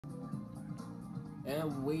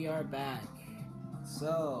And we are back.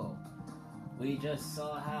 So, we just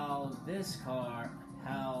saw how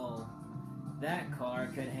that car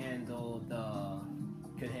could handle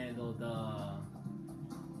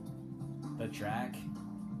the track.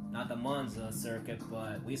 Not the Monza circuit,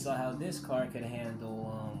 but we saw how this car could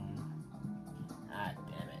handle, ah,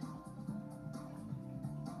 damn it.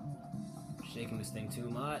 Shaking this thing too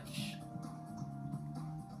much.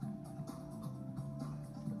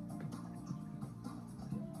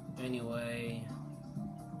 Anyway,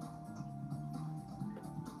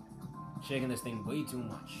 shaking this thing way too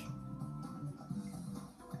much.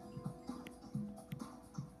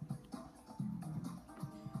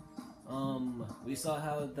 We saw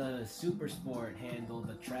how the Super Sport handled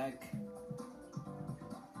the track,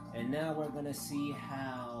 and now we're gonna see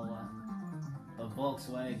how the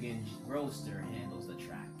Volkswagen Roadster handles the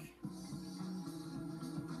track.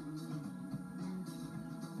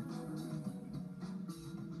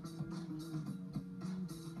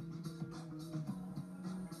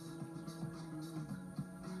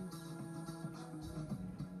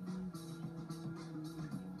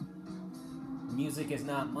 Music is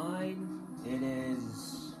not mine. It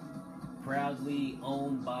is proudly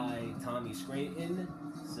owned by Tommy Scraton.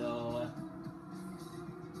 So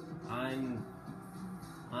I'm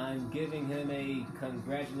giving him a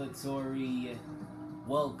congratulatory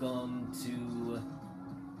welcome to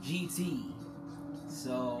GT.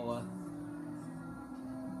 So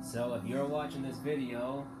if you're watching this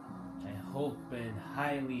video, which I hope and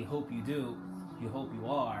highly hope you do, hope you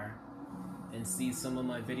are, and see some of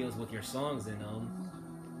my videos with your songs in them.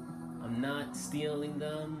 I'm not stealing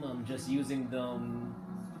them, I'm just using them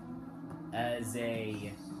as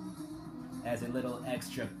a little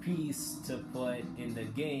extra piece to put in the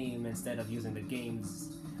game instead of using the in-game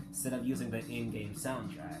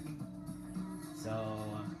soundtrack. So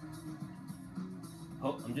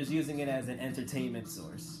I'm just using it as an entertainment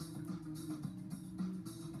source.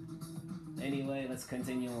 Anyway, let's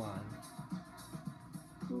continue on.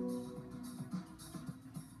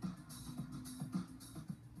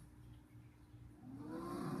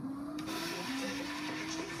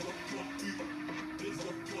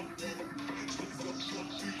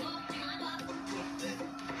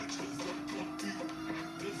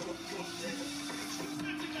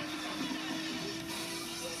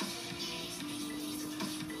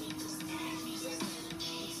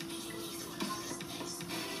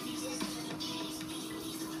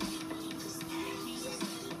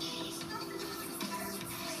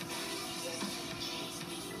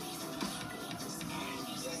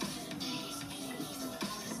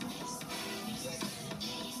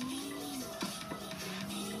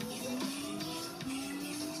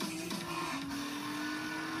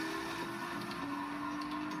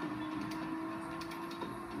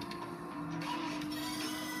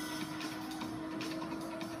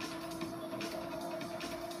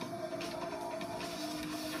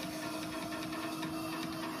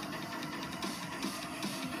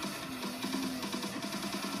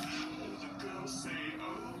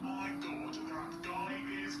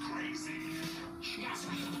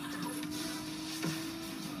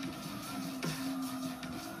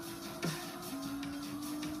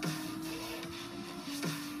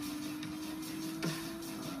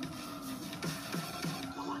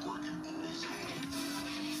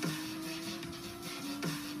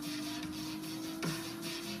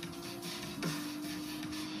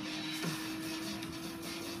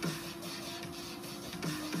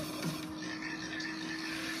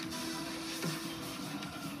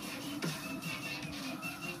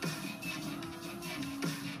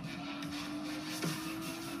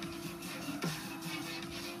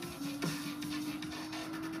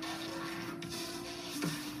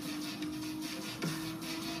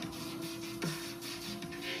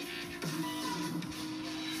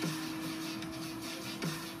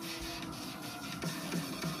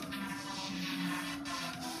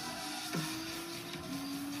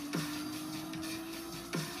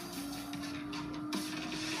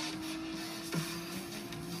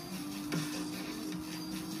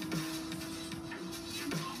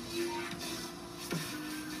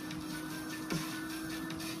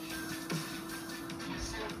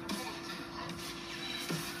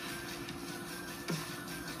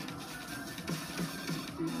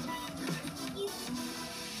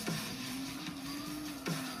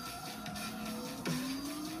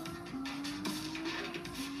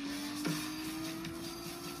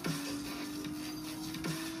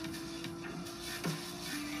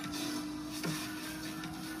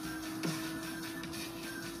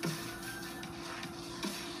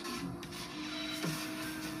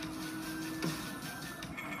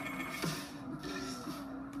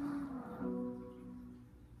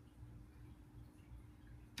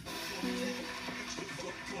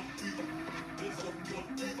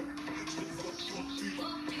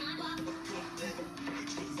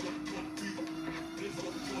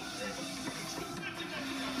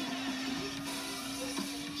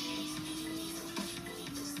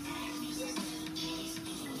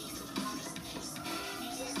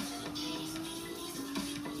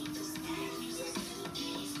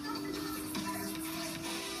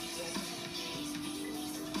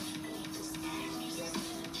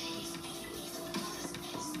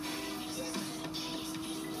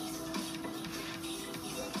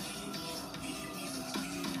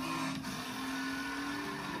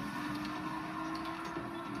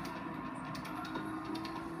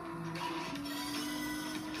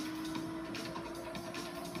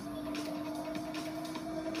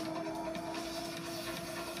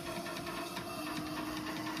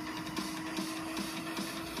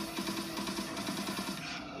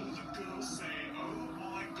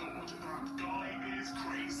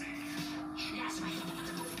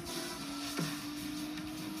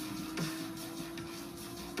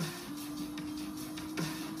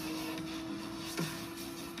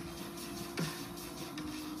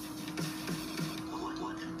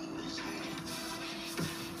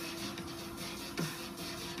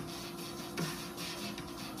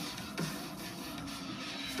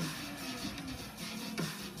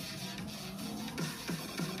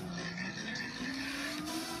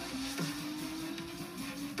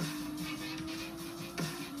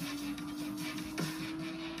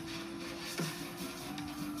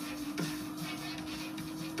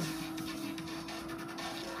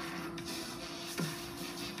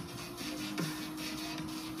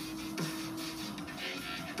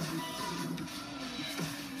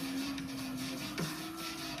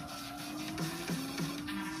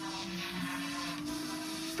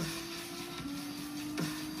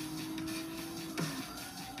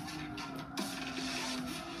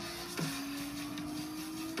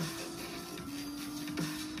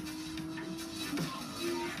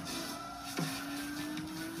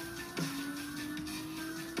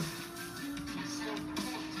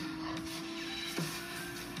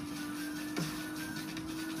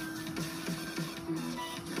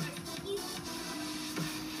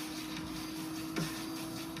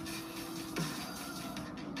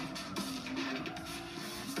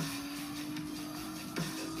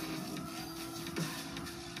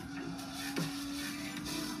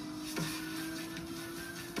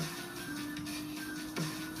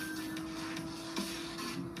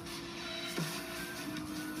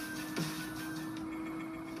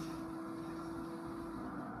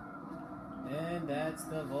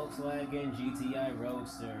 the Volkswagen GTI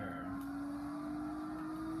Roadster.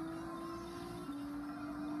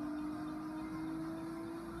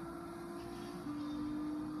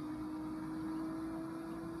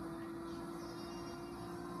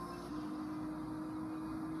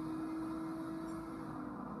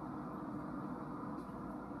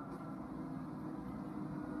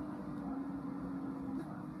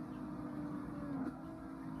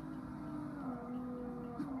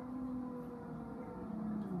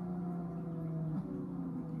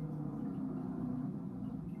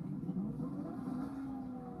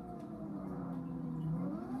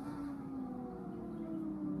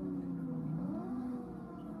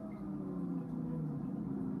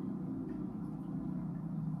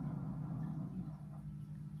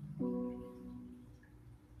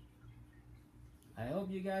 I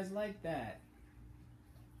hope you guys like that.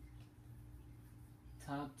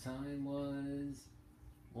 Top time was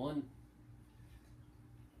one.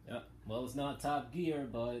 Yeah, well, it's not Top Gear,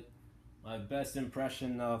 but my best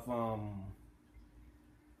impression of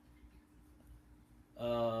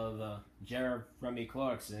Jeremy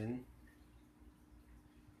Clarkson.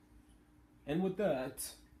 And with that,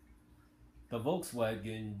 the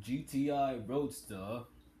Volkswagen GTI Roadster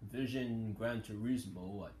Vision Gran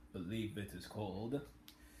Turismo, I believe it is called.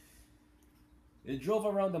 It drove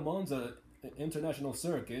around the Monza International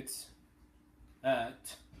Circuit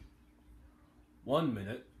at 1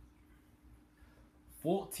 minute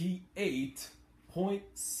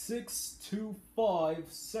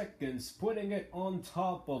 48.625 seconds, putting it on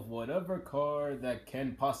top of whatever car that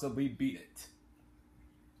can possibly beat it.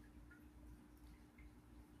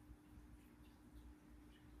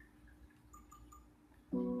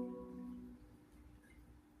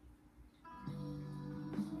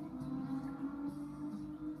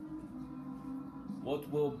 What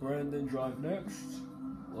will Brandon drive next?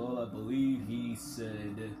 Well, I believe he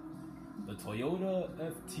said the Toyota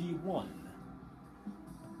FT1.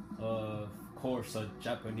 Of course, a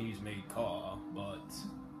Japanese-made car, but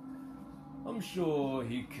I'm sure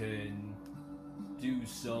he can do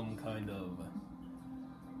some kind of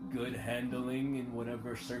good handling in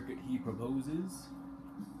whatever circuit he proposes.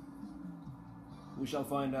 We shall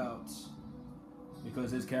find out,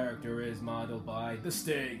 because his character is modeled by the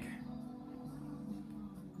Stig.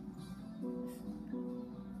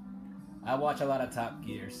 I watch a lot of Top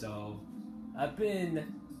Gear, so I've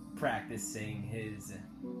been practicing his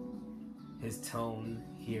tone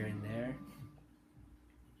here and there.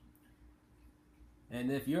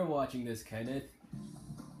 And if you're watching this, Kenneth,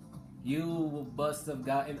 you must have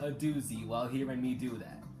gotten a doozy while hearing me do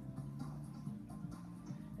that.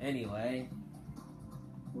 Anyway,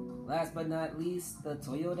 last but not least, the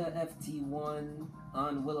Toyota FT1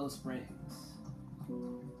 on Willow Springs.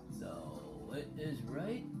 So it is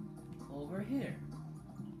right over here.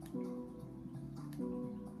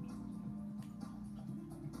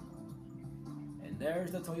 And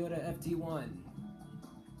there's the Toyota FT1.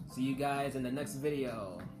 See you guys in the next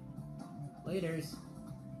video. Laters.